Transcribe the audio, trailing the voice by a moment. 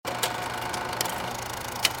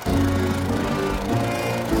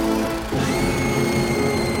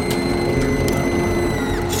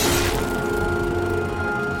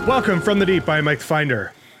Welcome from the deep. I'm Mike the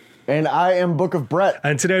Finder. And I am Book of Brett.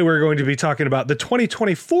 And today we're going to be talking about the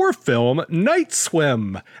 2024 film Night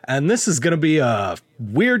Swim. And this is going to be a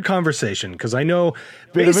weird conversation because I know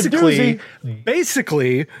basically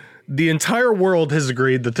the entire world has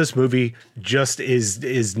agreed that this movie just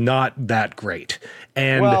is not that great.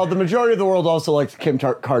 And well, the majority of the world also likes Kim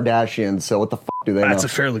Kardashian, so what the fuck do they know? That's a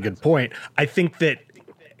fairly good point. I think that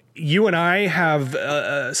you and I have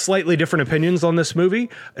slightly different opinions on this movie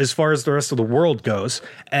as far as the rest of the world goes.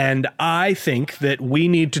 And I think that we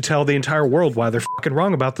need to tell the entire world why they're fucking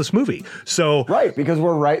wrong about this movie. So right, because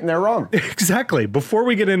we're right and they're wrong. Exactly. Before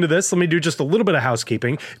we get into this, let me do just a little bit of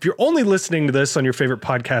housekeeping. If you're only listening to this on your favorite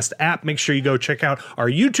podcast app, make sure you go check out our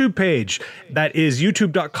YouTube page. That is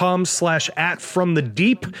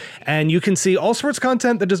youtube.com/@fromthedeep. And you can see all sorts of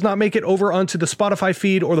content that does not make it over onto the Spotify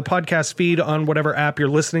feed or the podcast feed on whatever app you're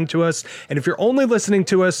listening to us. And if you're only listening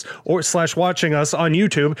to us or /watching us on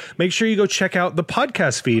YouTube, make sure you go check out the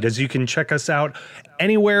podcast feed, as you can check us out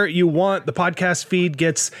anywhere you want. The podcast feed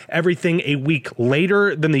gets everything a week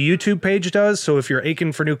later than the YouTube page does. So if you're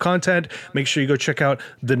aching for new content, make sure you go check out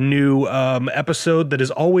the new episode that is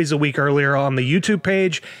always a week earlier on the YouTube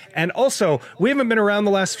page. And also, we haven't been around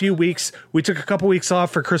the last few weeks. We took a couple weeks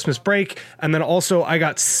off for Christmas break. And then also I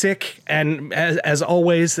got sick. And as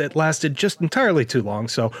always, it lasted just entirely too long.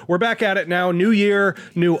 So we're back at it now. New year,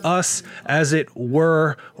 new us, as it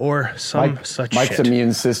were, or some such Mike's shit.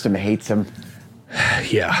 immune system hates him.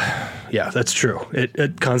 Yeah, that's true.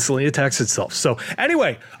 It constantly attacks itself. So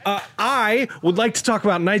anyway, I would like to talk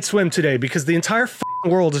about Night Swim today because the entire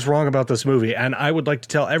world is wrong about this movie, and I would like to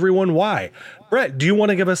tell everyone why. Brett, do you want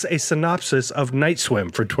to give us a synopsis of Night Swim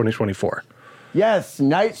for 2024? Yes,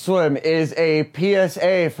 Night Swim is a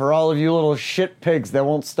PSA for all of you little shit pigs that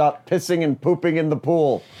won't stop pissing and pooping in the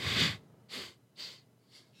pool.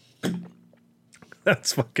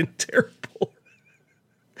 That's fucking terrible.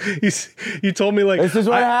 You told me like this is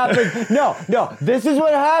what happens. No, this is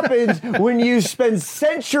what happens when you spend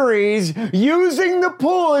centuries using the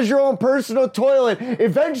pool as your own personal toilet.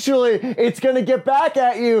 Eventually, it's going to get back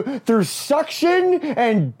at you through suction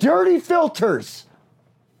and dirty filters.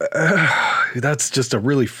 That's just a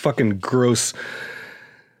really fucking gross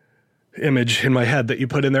image in my head that you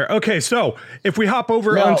put in there. Okay, so if we hop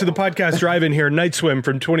over onto the podcast drive-in here, Night Swim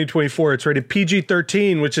from 2024, it's rated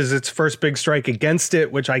PG-13, which is its first big strike against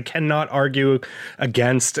it, which I cannot argue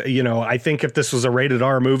against. You know, I think if this was a rated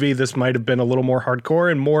R movie, this might have been a little more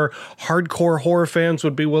hardcore, and more hardcore horror fans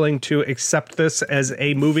would be willing to accept this as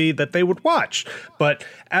a movie that they would watch. But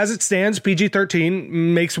as it stands, PG-13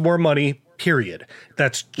 makes more money, period.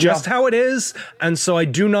 That's just how it is. And so I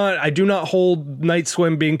do not hold Night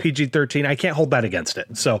Swim being PG-13. I can't hold that against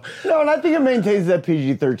it. So no, and I think it maintains that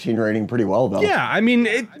PG-13 rating pretty well, though. Yeah, I mean,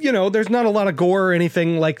 there's not a lot of gore or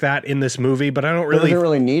anything like that in this movie, but I don't really... There doesn't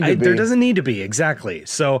really need to be. There doesn't need to be, exactly.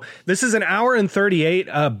 So this is an hour and 38,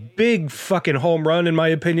 a big fucking home run, in my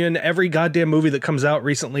opinion. Every goddamn movie that comes out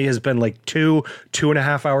recently has been like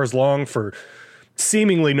 2.5 hours long for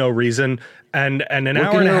seemingly no reason. And an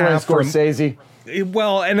hour and a half for Scorsese.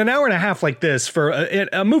 Well, and an hour and a half like this for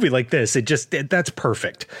a movie like this, that's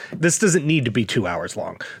perfect. This doesn't need to be 2 hours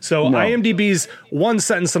long. So no. IMDb's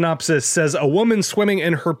one-sentence synopsis says, a woman swimming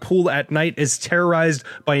in her pool at night is terrorized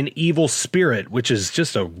by an evil spirit, which is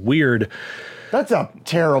just a weird... That's a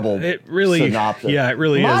terrible synopsis. Yeah, it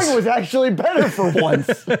really is. Mine was actually better for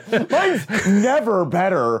once. Mine's never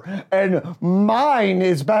better, and mine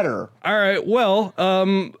is better. All right, well,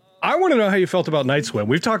 I want to know how you felt about Night Swim.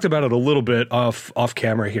 We've talked about it a little bit off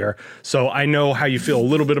camera here, so I know how you feel a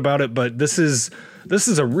little bit about it, but this is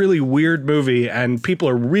a really weird movie, and people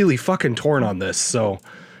are really fucking torn on this, so...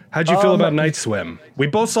 How'd you feel about Night Swim? We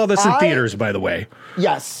both saw this in theaters, by the way.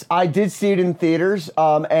 Yes, I did see it in theaters.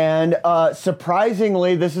 And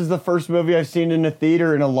surprisingly, this is the first movie I've seen in a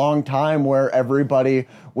theater in a long time where everybody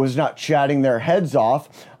was not chatting their heads off.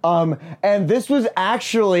 And this was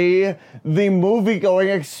actually the movie-going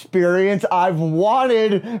experience I've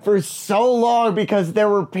wanted for so long, because there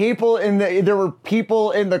were people in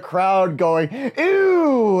the crowd going,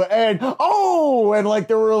 ew, and oh, and like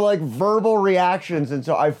there were like verbal reactions. And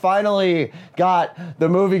so I finally got the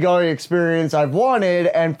movie-going experience I've wanted,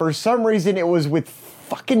 and for some reason it was with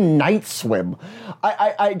fucking Night Swim.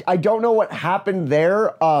 I don't know what happened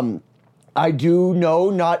there. I do know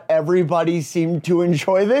not everybody seemed to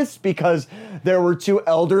enjoy this, because there were two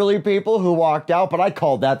elderly people who walked out, but I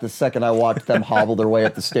called that the second I watched them hobble their way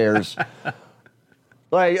up the stairs.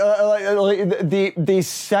 The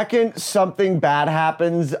second something bad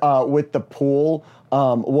happens with the pool.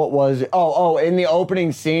 What was it? In the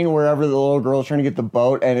opening scene, wherever the little girl's trying to get the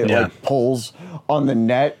boat and it like pulls on the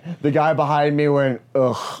net, the guy behind me went,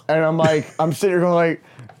 ugh. And I'm sitting here going like,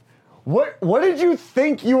 what did you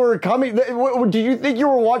think you were coming? Did you think you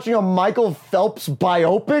were watching a Michael Phelps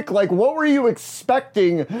biopic? Like, what were you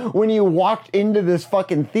expecting when you walked into this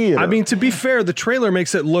fucking theater? I mean, to be fair, the trailer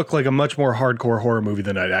makes it look like a much more hardcore horror movie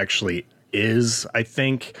than it actually is, I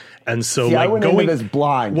think. And so I went into this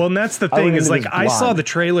blind. Well, and that's the thing is like I saw the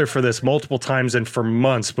trailer for this multiple times and for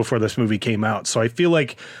months before this movie came out. So I feel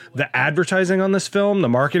like the advertising on this film, the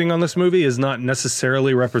marketing on this movie is not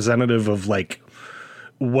necessarily representative of like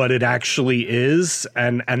what it actually is,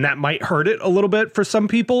 and that might hurt it a little bit for some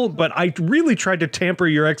people, but I really tried to tamper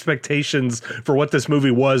your expectations for what this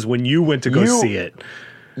movie was when you went to go see it.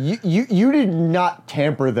 You did not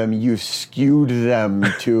tamper them. You skewed them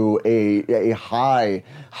to a high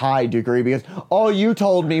degree, because all you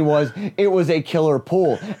told me was it was a killer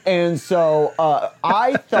pool, and so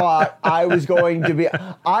I thought I was going to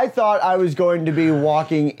be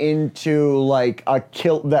walking into like a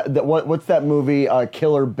what's that movie?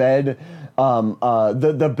 Killer Bed.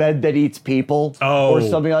 The bed that eats people, or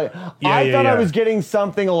something like. I thought I was getting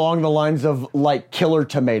something along the lines of like Killer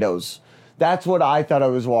Tomatoes. That's what I thought I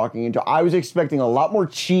was walking into. I was expecting a lot more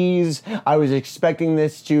cheese. I was expecting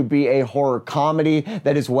this to be a horror comedy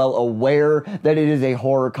that is well aware that it is a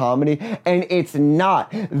horror comedy, and it's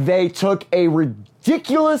not. They took a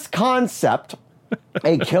ridiculous concept,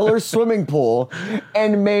 a killer swimming pool,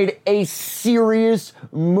 and made a serious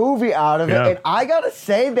movie out of it. And I gotta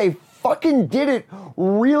say, they fucking did it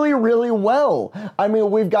really, really well. I mean,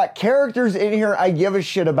 we've got characters in here I give a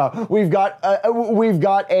shit about. We've got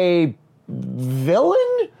a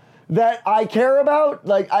villain that I care about.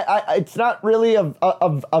 Like, it's not really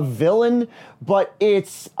a villain, but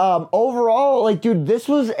it's overall, like, dude, this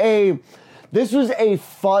was a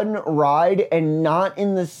fun ride, and not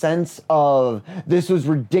in the sense of this was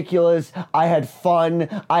ridiculous. I had fun.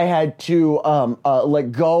 I had to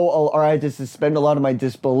let go, or I had to suspend a lot of my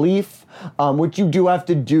disbelief, which you do have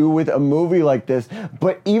to do with a movie like this.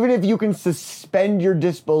 But even if you can suspend your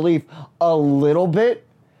disbelief a little bit,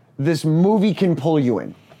 this movie can pull you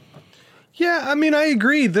in. Yeah, I mean, I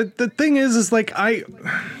agree. The thing is like I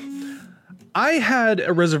had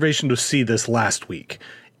a reservation to see this last week,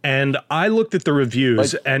 and I looked at the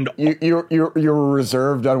reviews, like, and you were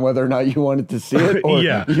reserved on whether or not you wanted to see it. Or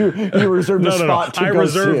you reserved a spot. I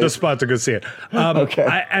reserved a spot to go see it. Okay,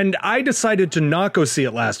 I decided to not go see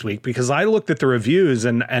it last week because I looked at the reviews,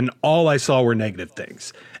 and all I saw were negative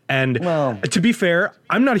things. And to be fair,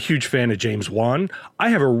 I'm not a huge fan of James Wan. I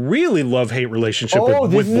have a really love-hate relationship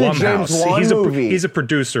with Blumhouse. He's a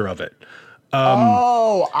producer of it.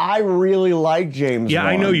 I really like James Wan. Yeah,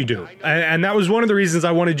 I know you do. And that was one of the reasons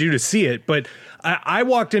I wanted you to see it. But I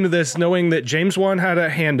walked into this knowing that James Wan had a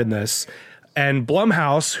hand in this, and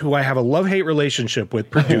Blumhouse, who I have a love-hate relationship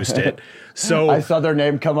with, produced it. So I saw their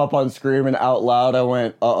name come up on screen, and out loud I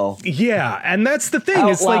went, uh-oh. Yeah, and that's the thing.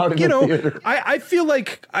 It's like, you know, I feel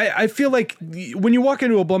like when you walk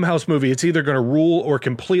into a Blumhouse movie, it's either going to rule or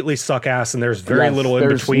completely suck ass, and there's very little in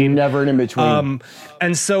between. Never an in between.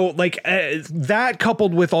 And so, like, that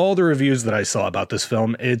coupled with all the reviews that I saw about this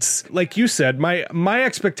film, it's like you said, my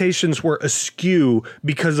expectations were askew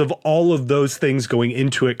because of all of those things going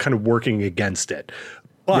into it, kind of working against it.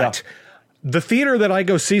 But the theater that I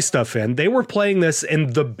go see stuff in, they were playing this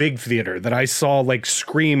in the big theater that I saw like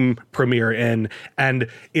Scream premiere in, and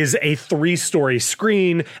is a 3-story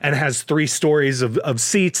screen and has 3 stories of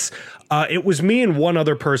seats. It was me and one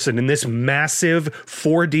other person in this massive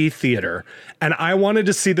 4D theater, and I wanted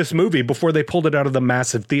to see this movie before they pulled it out of the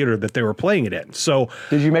massive theater that they were playing it in. So,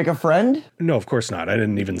 did you make a friend? No, of course not. I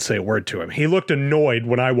didn't even say a word to him. He looked annoyed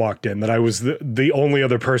when I walked in that I was the only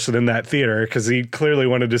other person in that theater, because he clearly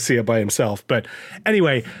wanted to see it by himself. But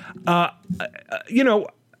anyway, you know,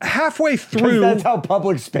 halfway through, that's how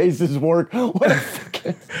public spaces work.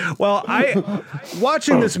 Well,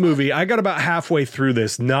 watching this movie, I got about halfway through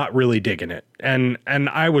this not really digging it, and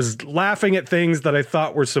I was laughing at things that I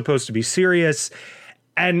thought were supposed to be serious,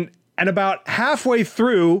 and about halfway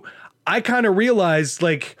through, I kind of realized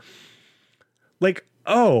like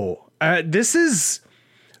this is.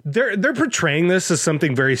 They're portraying this as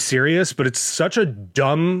something very serious, but it's such a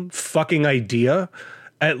dumb fucking idea.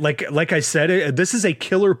 Like I said, this is a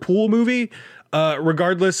killer pool movie,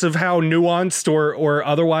 regardless of how nuanced or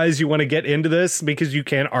otherwise you want to get into this, because you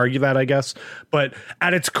can't argue that, I guess. But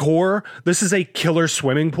at its core, this is a killer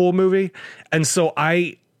swimming pool movie. And so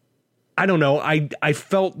I don't know. I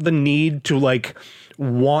felt the need to like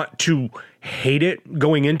want to hate it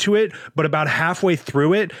going into it, but about halfway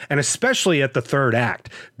through it, and especially at the third act,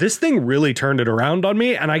 this thing really turned it around on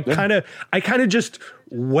me, and I kind of just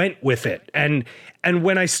went with it. And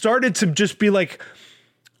when I started to just be like,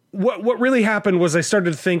 what really happened was I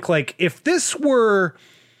started to think, like, if this movie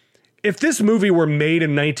were made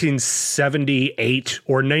in 1978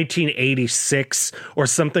 or 1986 or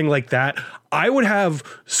something like that, I would have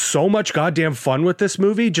so much goddamn fun with this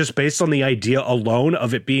movie just based on the idea alone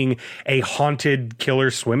of it being a haunted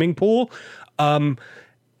killer swimming pool.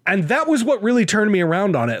 And that was what really turned me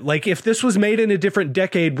around on it. Like, if this was made in a different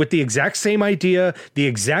decade with the exact same idea, the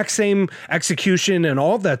exact same execution and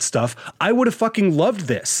all of that stuff, I would have fucking loved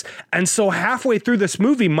this. And so halfway through this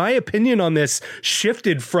movie, my opinion on this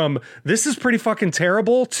shifted from this is pretty fucking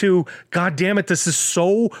terrible to God damn it, this is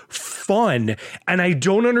so fun. And I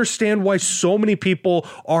don't understand why so many people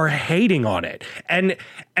are hating on it. And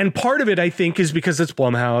part of it, I think, is because it's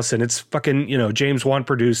Blumhouse and it's fucking, James Wan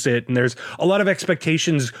produced it. And there's a lot of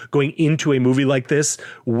expectations going into a movie like this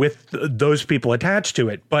with those people attached to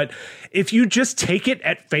it. But if you just take it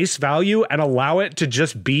at face value and allow it to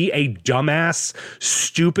just be a dumbass,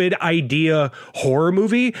 stupid idea horror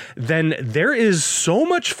movie, then there is so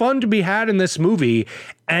much fun to be had in this movie.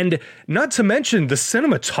 And not to mention, the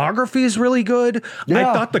cinematography is really good.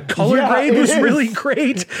 Yeah. I thought the color grade was really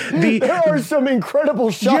great. There are some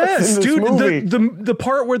incredible shots in this movie. The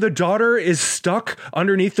part where the daughter is stuck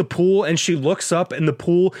underneath the pool and she looks up and the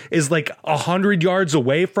pool is like 100 yards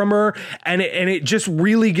away from her. And it just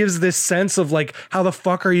really gives this sense of like, how the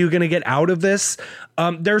fuck are you going to get out of this?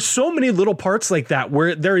 There's so many little parts like that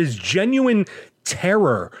where there is genuine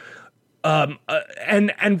terror.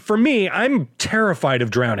 And for me, I'm terrified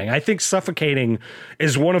of drowning. I think suffocating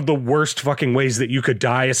is one of the worst fucking ways that you could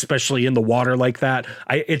die, especially in the water like that.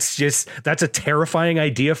 That's a terrifying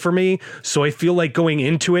idea for me. So I feel like going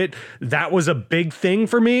into it, that was a big thing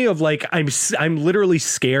for me of like, I'm literally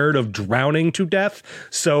scared of drowning to death.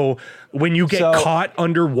 So when you get caught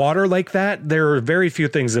underwater like that, there are very few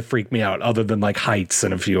things that freak me out other than like heights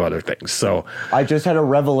and a few other things. So I just had a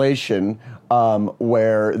revelation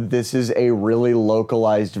where this is a really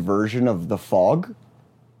localized version of The Fog.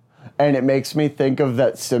 And it makes me think of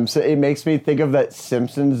that Simpsons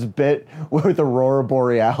bit with Aurora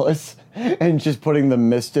Borealis and just putting the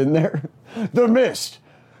mist in there. The mist,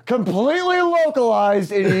 completely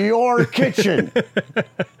localized in your kitchen.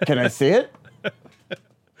 Can I see it?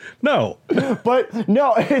 No. But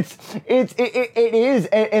no, it is.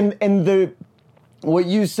 And the what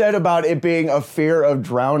you said about it being a fear of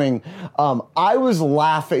drowning, I was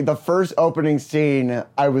laughing. The first opening scene,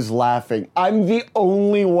 I was laughing. I'm the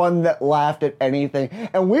only one that laughed at anything.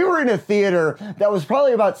 And we were in a theater that was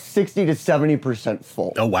probably about 60 to 70%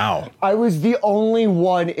 full. Oh, wow. I was the only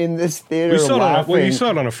one in this theater laughing. You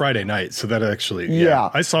saw it on a Friday night, so that actually,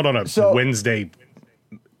 yeah. I saw it on a Wednesday,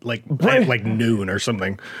 like noon or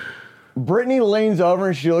something. Brittany leans over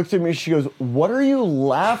and she looks at me. She goes, "What are you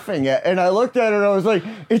laughing at?" And I looked at her and I was like,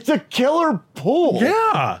 "It's a killer pool."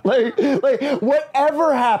 Yeah. Like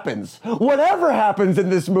whatever happens in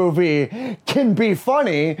this movie can be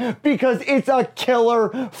funny because it's a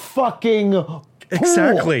killer fucking pool.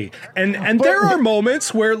 Exactly. And there are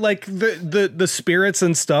moments where like the spirits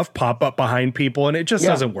and stuff pop up behind people and it just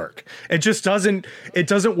doesn't work. It just doesn't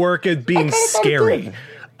work at being scary.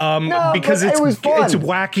 Because it's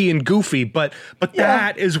wacky and goofy, but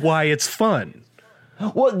that is why it's fun.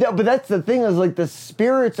 Well, but that's the thing is like the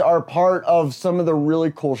spirits are part of some of the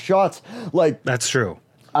really cool shots. Like that's true.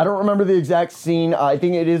 I don't remember the exact scene. I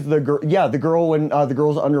think it is the girl. Yeah, the girl when the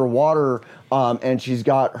girl's underwater, and she's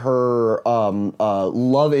got her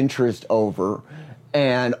love interest over.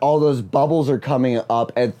 And all those bubbles are coming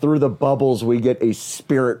up, and through the bubbles we get a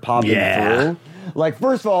spirit popping through. Like,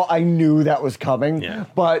 first of all, I knew that was coming. Yeah.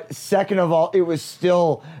 But second of all, it was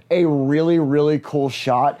still a really, really cool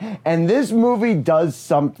shot. And this movie does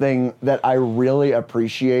something that I really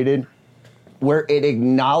appreciated, where it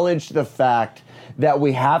acknowledged the fact that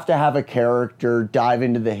we have to have a character dive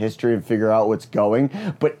into the history and figure out what's going.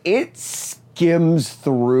 But it skims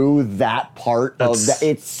through that part of that.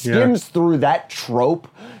 It skims through that trope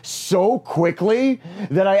so quickly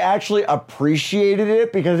that I actually appreciated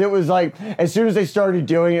it because it was like, as soon as they started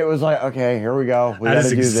doing it, it was like, okay, here we go. We that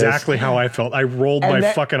is exactly how I felt. I rolled my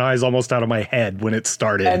fucking eyes almost out of my head when it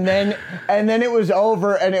started. And then it was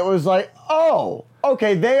over and it was like, oh,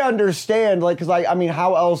 okay, they understand. Like, cause I mean,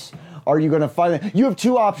 how else are you going to find it? You have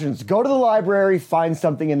two options. Go to the library, find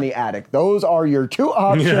something in the attic. Those are your two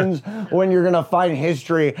options when you're going to find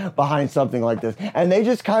history behind something like this. And they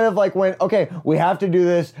just kind of like went, okay, we have to do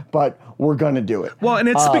this, but we're going to do it. Well, and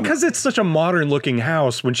it's because it's such a modern looking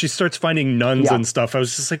house. When she starts finding nuns and stuff, I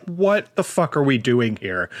was just like, what the fuck are we doing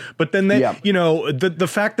here? But then they, you know, the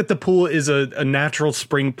fact that the pool is a natural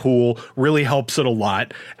spring pool really helps it a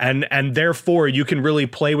lot. And therefore you can really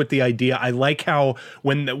play with the idea. I like how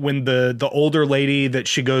when the older lady that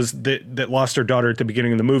she goes that lost her daughter at the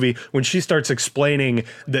beginning of the movie, when she starts explaining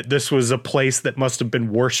that this was a place that must have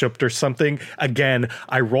been worshipped or something, again,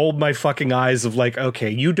 I rolled my fucking eyes of like,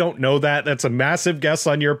 okay, you don't know that. That's a massive guess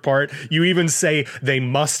on your part. You even say they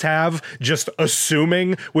must have, just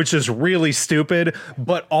assuming, which is really stupid.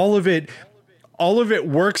 But all of it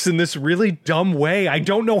works in this really dumb way. I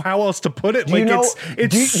don't know how else to put it.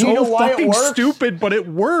 It's so fucking stupid, but it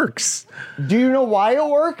works. Do you know why it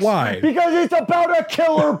works? Why? Because it's about a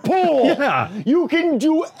killer pool. Yeah. You can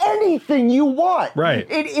do anything you want. Right.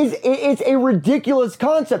 It's a ridiculous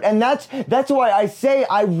concept. And that's why I say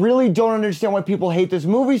I really don't understand why people hate this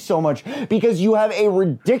movie so much. Because you have a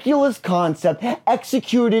ridiculous concept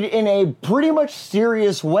executed in a pretty much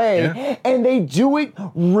serious way. And they do it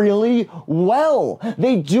really well.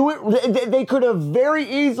 They do it. They could have very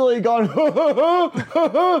easily gone,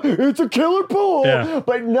 it's a killer pool. Yeah.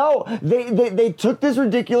 But no, they took this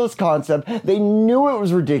ridiculous concept. They knew it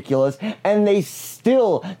was ridiculous, and they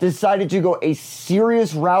still decided to go a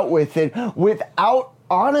serious route with it without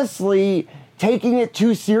honestly taking it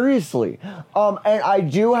too seriously. And I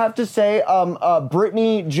do have to say,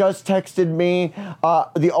 Brittany just texted me.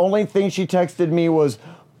 The only thing she texted me was,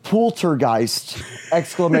 Poultergeist!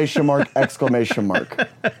 Exclamation mark! Exclamation mark!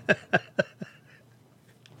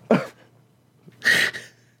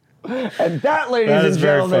 And that, ladies and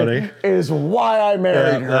gentlemen, is why I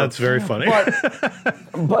married her. That's very funny.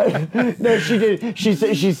 But no, she did. She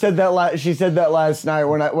said that last night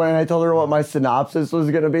when I told her what my synopsis was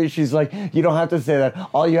going to be. She's like, "You don't have to say that.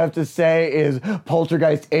 All you have to say is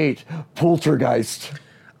Poltergeist 8, Poultergeist."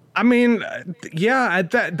 I mean, yeah,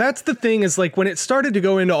 that's the thing is like when it started to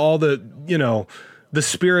go into all the, you know, the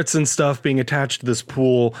spirits and stuff being attached to this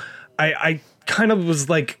pool, I kind of was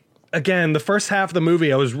like, again, the first half of the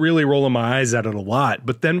movie, I was really rolling my eyes at it a lot.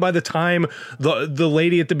 But then by the time the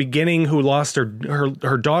lady at the beginning who lost her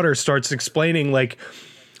daughter starts explaining like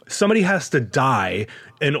somebody has to die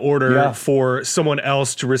in order for someone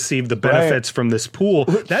else to receive the benefits from this pool.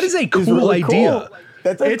 That is a cool really idea. Cool.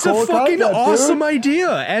 It's cool a fucking concept, awesome idea.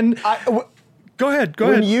 And go ahead.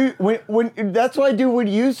 When that's what I do. When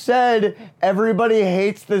you said everybody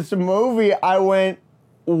hates this movie, I went,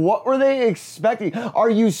 what were they expecting? Are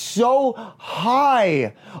you so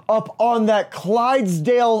high up on that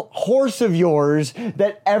Clydesdale horse of yours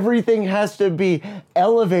that everything has to be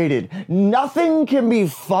elevated? Nothing can be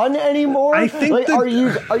fun anymore? I think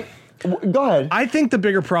go ahead. I think the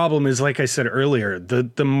bigger problem is, like I said earlier,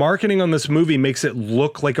 the marketing on this movie makes it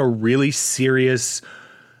look like a really serious,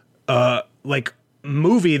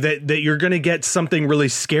 movie that you're going to get something really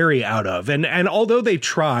scary out of. And although they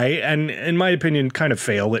try, and in my opinion, kind of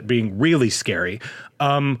fail at being really scary,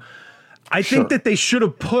 I think that they should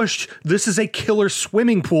have pushed this is a killer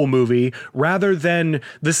swimming pool movie rather than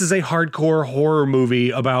this is a hardcore horror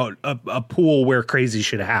movie about a pool where crazy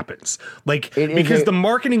shit happens. Because the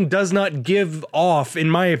marketing does not give off, in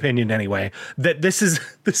my opinion anyway, that this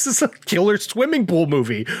is a killer swimming pool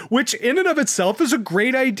movie, which in and of itself is a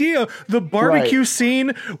great idea. The barbecue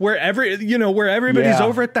scene where everybody's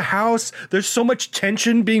over at the house, there's so much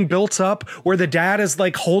tension being built up where the dad is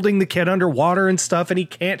like holding the kid underwater and stuff and he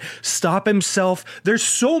can't stop himself. There's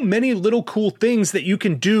so many little cool things that you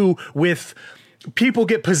can do with people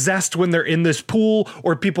get possessed when they're in this pool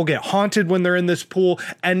or people get haunted when they're in this pool.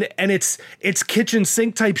 And it's kitchen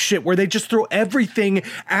sink type shit where they just throw everything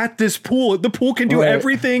at this pool. The pool can do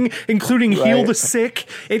everything, including heal the sick.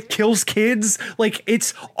 It kills kids. Like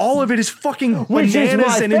it's all of it is fucking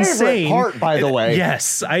bananas and insane. Part, by the way.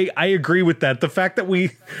 Yes, I agree with that. The fact that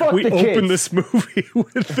we open this movie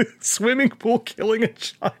with the swimming pool killing a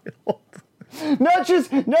child. Not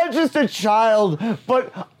just a child,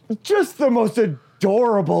 but just the most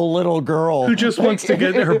adorable little girl who just wants to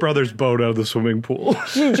get her brother's boat out of the swimming pool.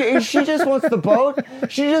 She just wants the boat.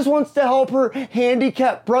 She just wants to help her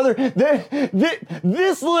handicapped brother.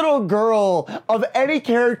 This little girl, of any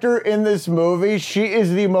character in this movie, she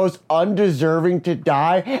is the most undeserving to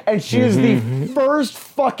die, and she is the first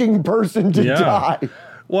fucking person to die.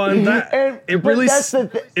 Well, and it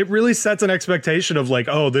really sets an expectation of like,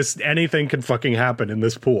 oh, anything can fucking happen in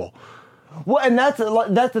this pool. Well, and that's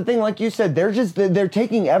the thing. Like you said, they're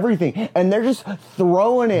taking everything and they're just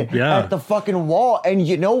throwing it at the fucking wall. And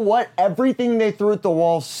you know what? Everything they threw at the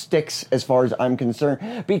wall sticks, as far as I'm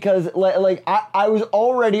concerned. Because I was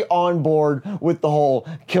already on board with the whole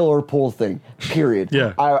killer pool thing. Period.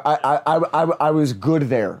 Yeah. I was good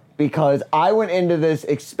there. Because I went into this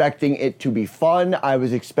expecting it to be fun. I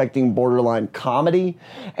was expecting borderline comedy.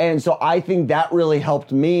 And so I think that really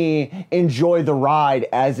helped me enjoy the ride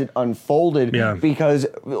as it unfolded. Yeah. Because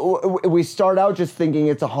we start out just thinking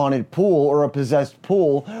it's a haunted pool or a possessed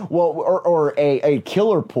pool, or a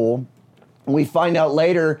killer pool. We find out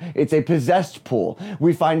later it's a possessed pool.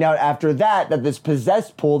 We find out after that this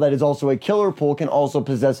possessed pool that is also a killer pool can also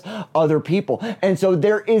possess other people. And so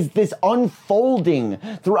there is this unfolding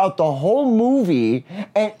throughout the whole movie,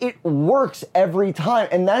 and it works every time.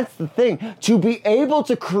 And that's the thing. To be able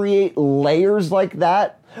to create layers like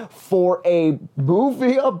that for a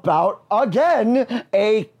movie about, again,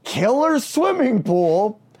 a killer swimming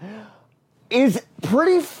pool is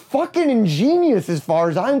pretty fucking ingenious as far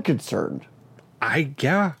as I'm concerned.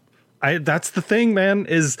 That's the thing, man,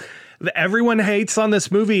 is everyone hates on this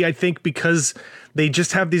movie, I think, because they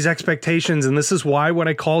just have these expectations. And this is why when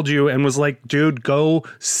I called you and was like, dude, go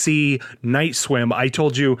see Night Swim, I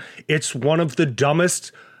told you it's one of the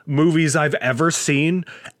dumbest movies I've ever seen,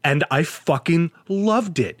 and I fucking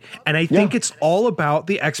loved it. And I think it's all about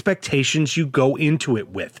the expectations you go into it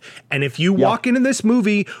with. And if you walk into this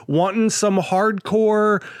movie wanting some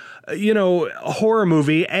hardcore, horror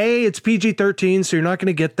movie, it's PG-13, so you're not going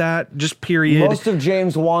to get that, just period. Most of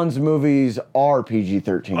James Wan's movies are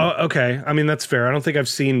PG-13. Okay. I mean, that's fair. I don't think I've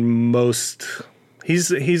seen most. He's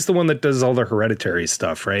the one that does all the Hereditary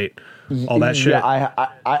stuff, right? All that shit. Yeah,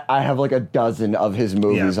 I have like a dozen of his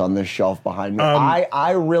movies on this shelf behind me.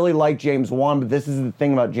 I really like James Wan, but this is the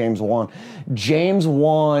thing about James Wan. James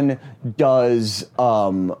Wan does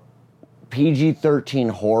PG-13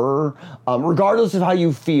 horror, regardless of how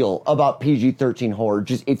you feel about PG-13 horror.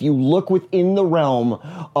 Just if you look within the realm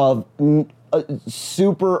of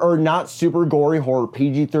super or not super gory horror,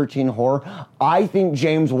 PG-13 horror, I think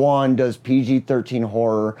James Wan does PG-13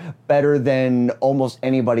 horror better than almost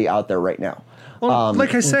anybody out there right now. Well,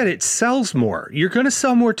 like I said, it sells more. You're going to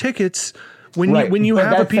sell more tickets when you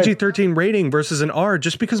have a PG-13 rating versus an R,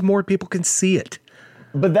 just because more people can see it.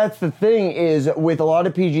 But that's the thing is with a lot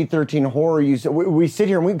of PG-13 horror, we sit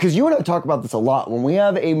here and because you and I talk about this a lot. When we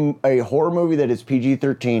have a horror movie that is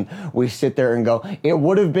PG-13, we sit there and go, it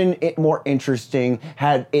would have been more interesting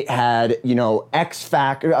had it had,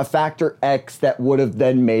 a factor X that would have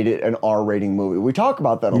then made it an R-rating movie. We talk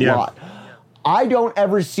about that a lot. I don't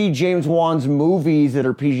ever see James Wan's movies that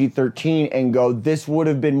are PG-13 and go, this would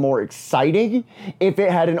have been more exciting if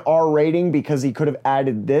it had an R rating because he could have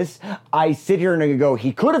added this. I sit here and I go,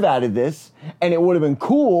 he could have added this and it would have been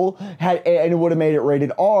cool and it would have made it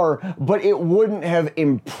rated R, but it wouldn't have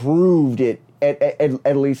improved it.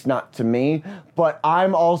 At least not to me. But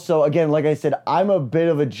I'm also, again, like I said, I'm a bit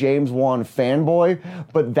of a James Wan fanboy,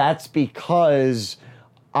 but that's because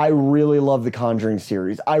I really love the Conjuring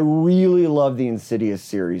series. I really love the Insidious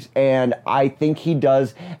series. And I think he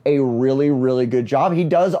does a really, really good job. He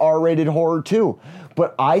does R-rated horror too.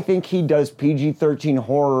 But I think he does PG-13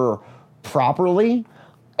 horror properly.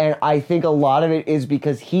 And I think a lot of it is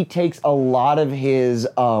because he takes a lot of his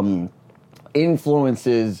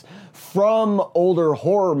influences from older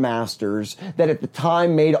horror masters that at the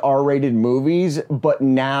time made R-rated movies, but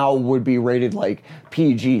now would be rated like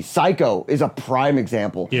PG. Psycho is a prime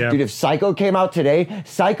example. Yeah. Dude, if Psycho came out today,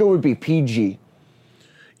 Psycho would be PG.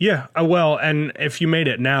 Yeah, well, and if you made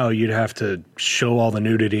it now, you'd have to show all the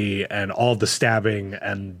nudity and all the stabbing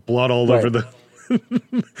and blood all over the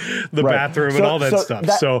bathroom and all that stuff.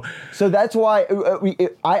 So that's why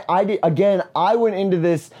I went into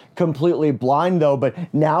this completely blind though, but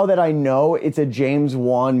now that I know it's a James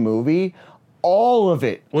Wan movie, all of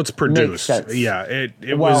it produced. Makes sense. Yeah,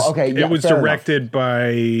 it was directed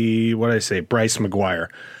by Bryce McGuire.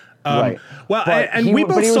 Well, and we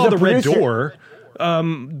both saw The Red Door.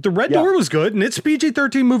 The Red Door was good, and it's a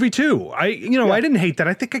PG-13 movie too. I didn't hate that.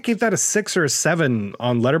 I think I gave that a 6 or a 7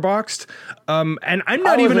 on Letterboxd. And I'm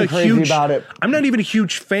not even a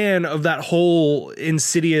huge fan of that whole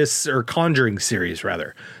Insidious or Conjuring series,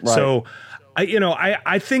 rather. Right. So,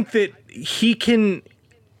 I think that he can.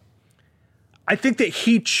 I think that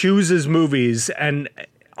he chooses movies and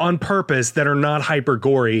on purpose that are not hyper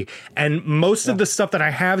gory, and most of the stuff that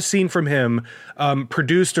I have seen from him,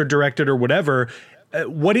 produced or directed or whatever,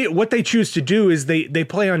 what they choose to do is they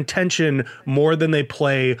play on tension more than they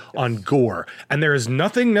play on gore, and there is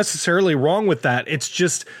nothing necessarily wrong with that. It's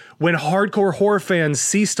just when hardcore horror fans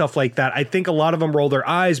see stuff like that, I think a lot of them roll their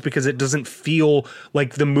eyes because it doesn't feel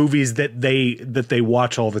like the movies that they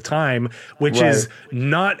watch all the time, which is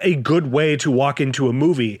not a good way to walk into a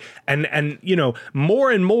movie. And you know,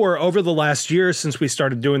 more and more over the last year since we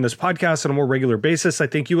started doing this podcast on a more regular basis, I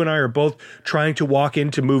think you and I are both trying to walk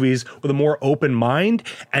into movies with a more open mind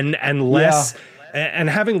and less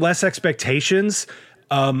and having less expectations.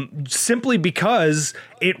 Simply because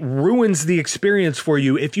it ruins the experience for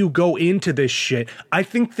you if you go into this shit. I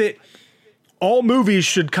think that all movies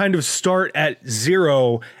should kind of start at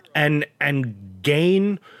 0 and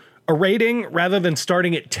gain a rating rather than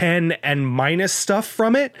starting at 10 and minus stuff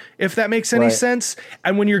from it, if that makes any sense.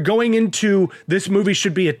 And when you're going into this movie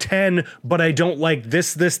should be a 10, but I don't like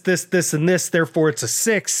this, and this, therefore it's a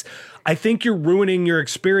 6. I think you're ruining your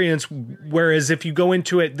experience. Whereas if you go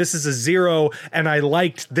into it, this is a 0 and I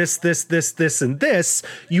liked this, and this,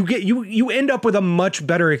 you end up with a much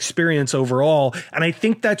better experience overall. And I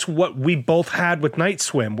think that's what we both had with Night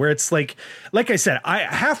Swim, where it's like I said, I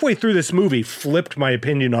halfway through this movie flipped my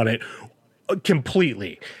opinion on it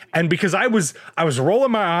completely. And because I was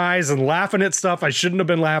rolling my eyes and laughing at stuff I shouldn't have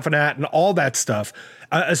been laughing at and all that stuff.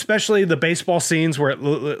 Especially the baseball scenes where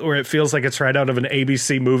it feels like it's right out of an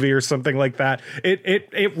ABC movie or something like that.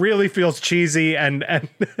 It really feels cheesy and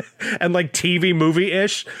and like TV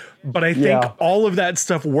movie-ish. But I think all of that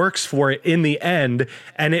stuff works for it in the end,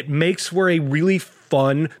 and it makes for a really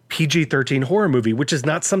fun PG-13 horror movie, which is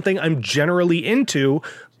not something I'm generally into,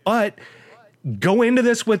 but go into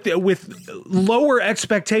this with lower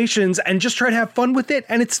expectations and just try to have fun with it,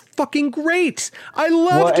 and it's fucking great. I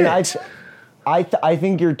loved it. I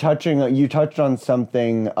think you touched on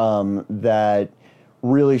something that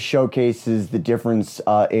really showcases the difference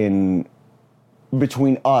in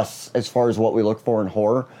between us as far as what we look for in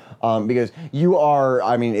horror. Because you are,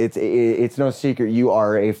 I mean, it's no secret, you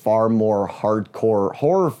are a far more hardcore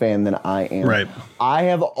horror fan than I am. Right. I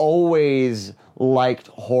have always liked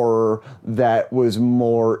horror that was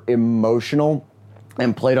more emotional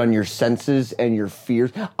and played on your senses and your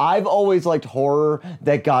fears. I've always liked horror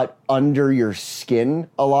that got under your skin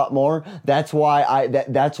a lot more. That's why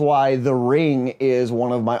that's why The Ring is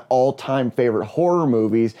one of my all-time favorite horror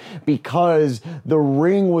movies, because The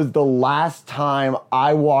Ring was the last time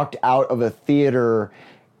I walked out of a theater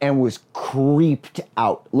and was creeped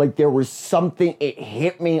out. Like there was something, it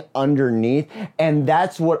hit me underneath. And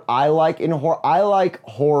that's what I like in horror. I like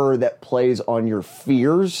horror that plays on your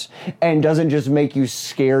fears and doesn't just make you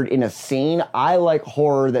scared in a scene. I like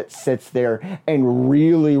horror that sits there and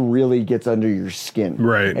really, really gets under your skin.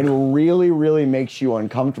 Right. And really, really makes you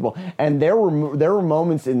uncomfortable. And there were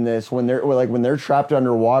moments in this when they're trapped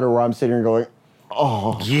underwater where I'm sitting here going,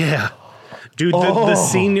 oh. Yeah. Dude, the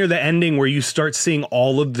scene near the ending where you start seeing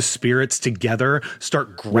all of the spirits together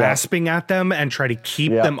start grasping at them and try to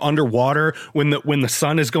keep them underwater when the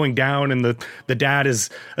sun is going down and the dad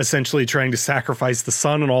is essentially trying to sacrifice the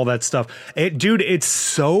son and all that stuff. Dude, it's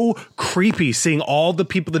so creepy seeing all the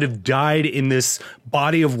people that have died in this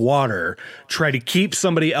body of water try to keep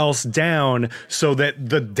somebody else down so that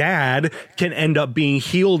the dad can end up being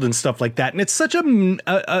healed and stuff like that. And it's such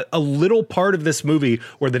a little part of this movie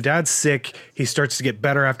where the dad's sick. He starts to get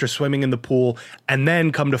better after swimming in the pool, and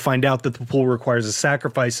then come to find out that the pool requires a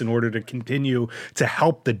sacrifice in order to continue to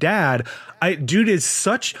help the dad. Dude, is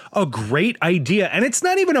such a great idea, and it's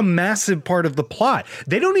not even a massive part of the plot.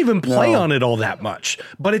 They don't even play on it all that much,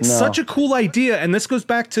 but it's such a cool idea, and this goes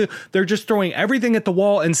back to they're just throwing everything at the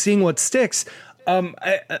wall and seeing what sticks.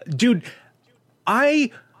 Dude,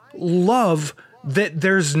 I love that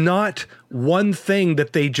there's not one thing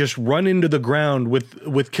that they just run into the ground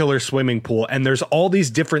with Killer Swimming Pool, and there's all these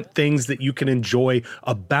different things that you can enjoy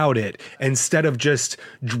about it instead of just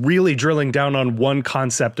really drilling down on one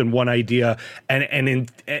concept and one idea. And in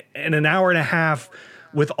an hour and a half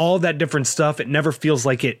with all that different stuff, it never feels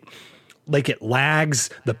like it lags.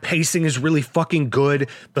 The pacing is really fucking good.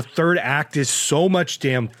 The third act is so much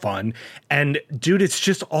damn fun. And dude, it's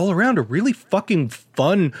just all around a really fucking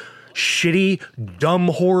fun, shitty, dumb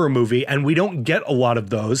horror movie, and we don't get a lot of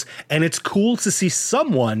those. And it's cool to see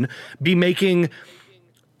someone be making,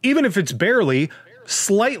 even if it's barely,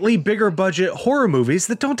 slightly bigger budget horror movies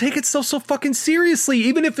that don't take itself so fucking seriously,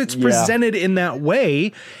 even if it's presented in that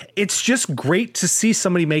way. It's just great to see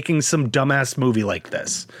somebody making some dumbass movie like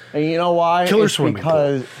this. And you know why? Killer Swimming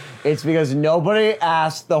Pool. It's because nobody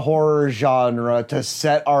asked the horror genre to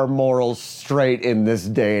set our morals straight in this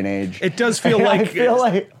day and age. It does feel like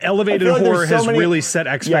elevated horror has really set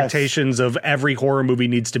expectations of every horror movie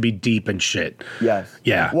needs to be deep and shit. Yes.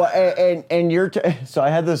 Yeah. Well, and so I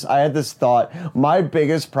had this thought. My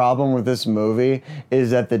biggest problem with this movie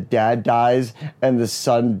is that the dad dies and the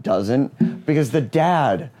son doesn't, because the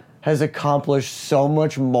dad has accomplished so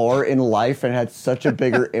much more in life and had such a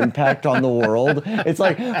bigger impact on the world. It's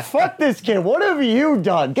like, fuck this kid. What have you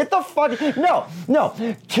done? Get the fuck... No.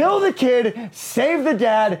 Kill the kid, save the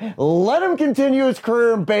dad, let him continue his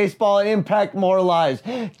career in baseball and impact more lives.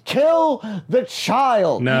 Kill the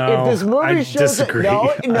child. No, if this movie I shows disagree.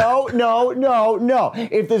 No.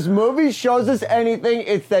 If this movie shows us anything,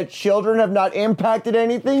 it's that children have not impacted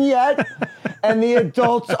anything yet, and the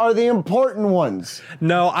adults are the important ones.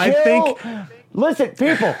 No, I think... Listen,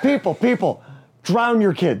 people, drown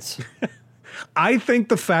your kids. I think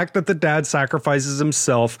the fact that the dad sacrifices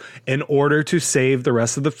himself in order to save the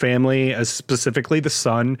rest of the family, specifically the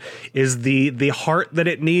son, is the heart that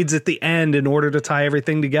it needs at the end in order to tie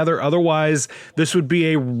everything together. Otherwise, this would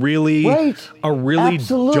be a really dark...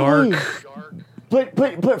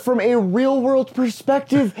 But from a real world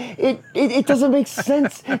perspective, it doesn't make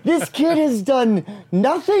sense. This kid has done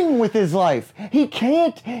nothing with his life. He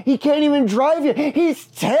can't even drive yet. He's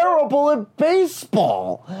terrible at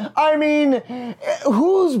baseball. I mean,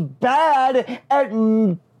 who's bad at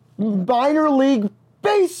minor league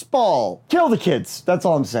baseball? Kill the kids. That's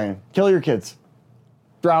all I'm saying. Kill your kids.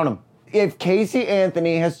 Drown them. If Casey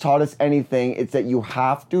Anthony has taught us anything, it's that you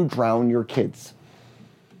have to drown your kids.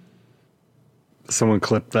 Someone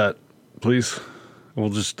clip that, please. We'll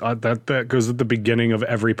just that goes at the beginning of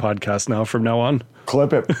every podcast now from now on.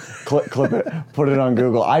 Clip it. Clip it. Put it on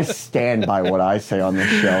Google. I stand by what I say on this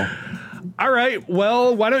show. All right.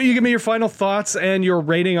 Well, why don't you give me your final thoughts and your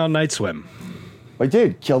rating on Night Swim? I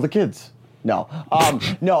did. Kill the kids. No.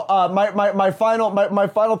 My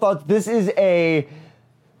final thoughts. This is a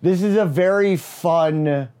very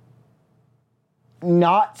fun,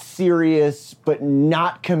 not serious, but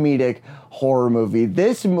not comedic horror movie.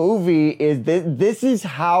 This is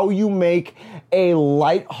how you make a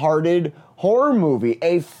lighthearted horror movie,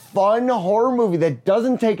 a fun horror movie that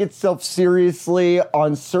doesn't take itself seriously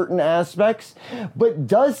on certain aspects, but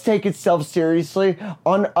does take itself seriously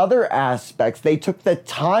on other aspects. They took the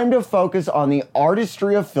time to focus on the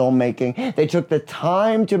artistry of filmmaking. They took the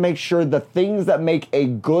time to make sure the things that make a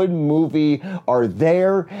good movie are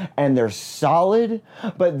there and they're solid,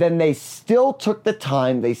 but then they still took the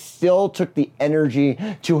time, they still took the energy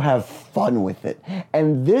to have fun with it.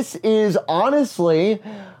 And this is honestly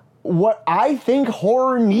what I think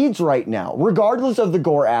horror needs right now, regardless of the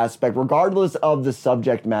gore aspect, regardless of the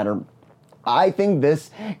subject matter. I think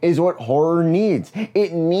this is what horror needs.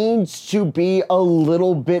 It needs to be a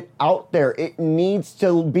little bit out there. It needs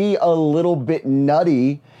to be a little bit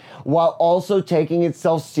nutty while also taking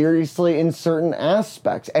itself seriously in certain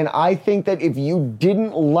aspects. And I think that if you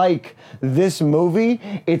didn't like this movie,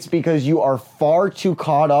 it's because you are far too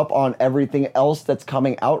caught up on everything else that's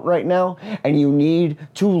coming out right now, and you need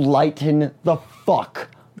to lighten the fuck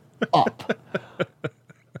up.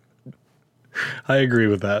 I agree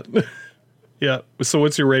with that. Yeah. So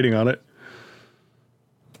what's your rating on it?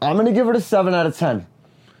 I'm going to give it a 7 out of 10.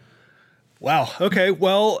 Wow. Okay.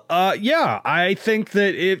 Well, yeah, I think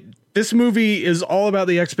that this movie is all about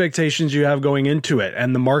the expectations you have going into it,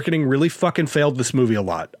 and the marketing really fucking failed this movie a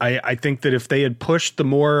lot. I think that if they had pushed the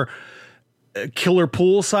more killer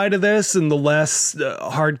pool side of this and the less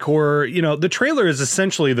hardcore, the trailer is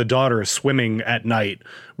essentially the daughter swimming at night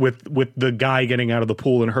with the guy getting out of the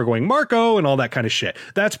pool and her going Marco and all that kind of shit.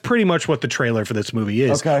 That's pretty much what the trailer for this movie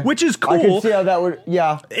is, okay. Which is cool. I can see how that would,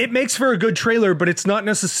 yeah. It makes for a good trailer, but it's not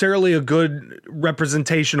necessarily a good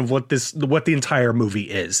representation of what the entire movie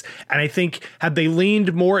is. And I think had they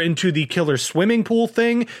leaned more into the killer swimming pool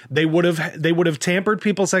thing, they would have tampered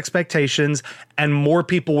people's expectations and more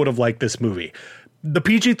people would have liked this movie. The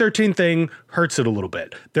PG-13 thing hurts it a little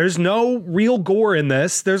bit. There's no real gore in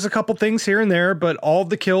this. There's a couple things here and there, but all of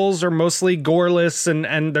the kills are mostly goreless,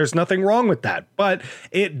 and there's nothing wrong with that. But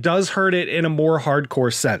it does hurt it in a more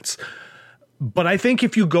hardcore sense. But I think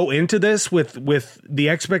if you go into this with the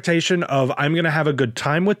expectation of I'm going to have a good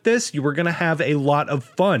time with this, you are going to have a lot of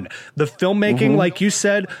fun. The filmmaking, like you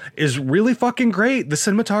said, is really fucking great. The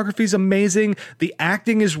cinematography is amazing. The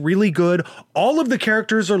acting is really good. All of the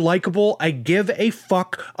characters are likable. I give a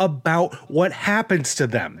fuck about what happens to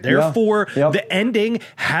them. Therefore, the ending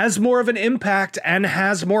has more of an impact and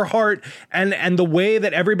has more heart. And the way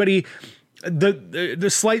that everybody the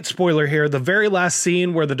slight spoiler here, the very last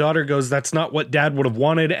scene where the daughter goes, "That's not what dad would have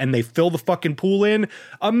wanted," and they fill the fucking pool in.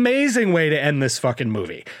 Amazing way to end this fucking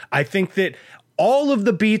movie. I think that all of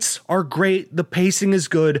the beats are great. The pacing is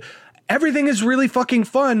good. Everything is really fucking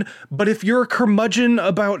fun, but if you're a curmudgeon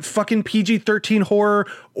about fucking PG-13 horror,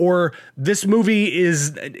 or this movie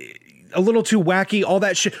is a little too wacky, all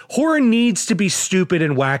that shit. Horror needs to be stupid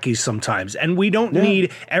and wacky sometimes, and we don't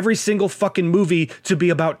need every single fucking movie to be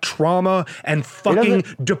about trauma and fucking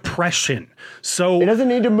depression. So it doesn't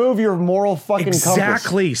need to move your moral fucking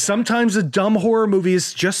exactly. compass. Sometimes a dumb horror movie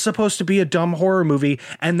is just supposed to be a dumb horror movie,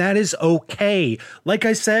 and that is okay. Like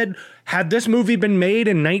I said, had this movie been made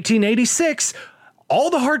in 1986, all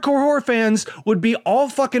the hardcore horror fans would be all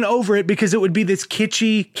fucking over it because it would be this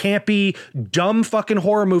kitschy, campy, dumb fucking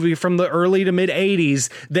horror movie from the early to mid 80s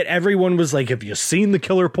that everyone was like, "Have you seen the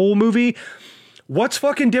Killer Pool movie?" What's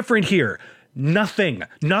fucking different here? Nothing.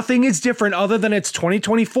 Nothing is different other than it's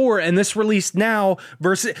 2024 and this released now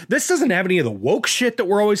versus this doesn't have any of the woke shit that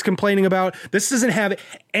we're always complaining about. This doesn't have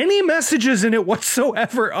any messages in it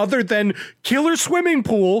whatsoever other than killer swimming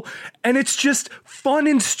pool. And it's just fun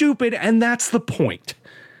and stupid. And that's the point.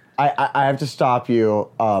 I have to stop you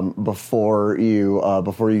before you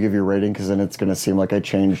give your rating, because then it's going to seem like I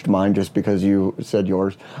changed mine just because you said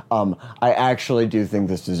yours. I actually do think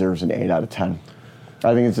this deserves an 8 out of 10.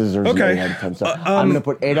 I think it deserves an 8 out of 10. So I'm going to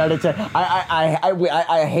put 8 out of 10.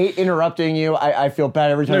 I hate interrupting you. I feel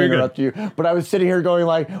bad every time I interrupt you. But I was sitting here going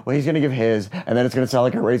like, well, he's going to give his, and then it's going to sound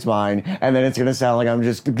like I raised mine, and then it's going to sound like I'm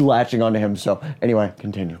just latching onto him. So anyway,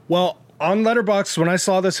 continue. Well, on Letterboxd, when I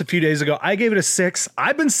saw this a few days ago, I gave it a 6.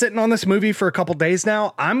 I've been sitting on this movie for a couple days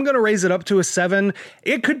now. I'm going to raise it up to a 7.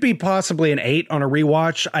 It could be possibly an 8 on a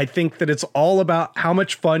rewatch. I think that it's all about how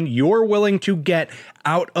much fun you're willing to get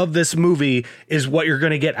out of this movie is what you're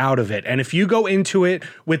going to get out of it. And if you go into it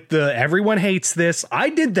with the everyone hates this, I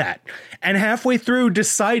did that. And halfway through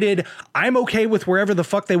decided I'm okay with wherever the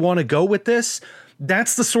fuck they want to go with this.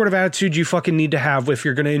 That's the sort of attitude you fucking need to have if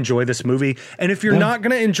you're going to enjoy this movie. And if you're not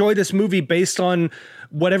going to enjoy this movie based on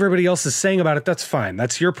what everybody else is saying about it, that's fine.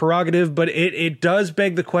 That's your prerogative. But it does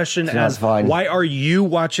beg the question as why are you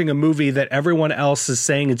watching a movie that everyone else is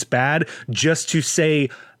saying it's bad just to say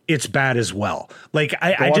it's bad as well? Like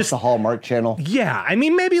I watch just the Hallmark Channel. Yeah, I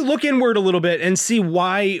mean, maybe look inward a little bit and see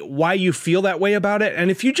why you feel that way about it.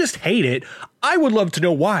 And if you just hate it, I would love to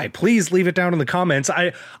know why. Please leave it down in the comments.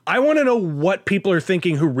 I want to know what people are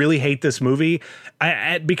thinking who really hate this movie,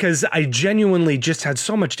 because I genuinely just had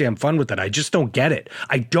so much damn fun with it. I just don't get it.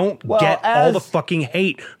 I don't get all the fucking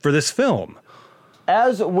hate for this film.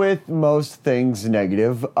 As with most things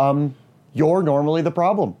negative, you're normally the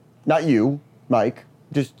problem. Not you, Mike.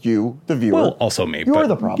 Just you, the viewer. Well, also me. You're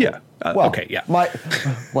the problem. Yeah. Okay, yeah.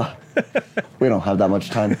 We don't have that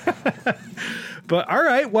much time. But all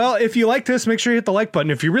right, well, if you like this, make sure you hit the like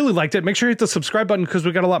button. If you really liked it, make sure you hit the subscribe button, because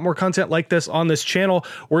we got a lot more content like this on this channel.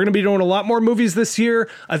 We're going to be doing a lot more movies this year.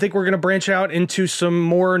 I think we're going to branch out into some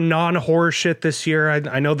more non-horror shit this year.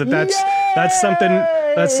 I know that's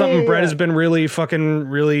something Brett has been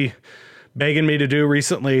really begging me to do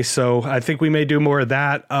recently, so I think we may do more of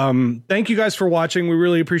that. Thank you guys for watching. We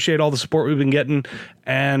really appreciate all the support we've been getting,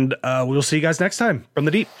 and we'll see you guys next time from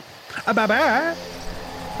the deep. Bye-bye.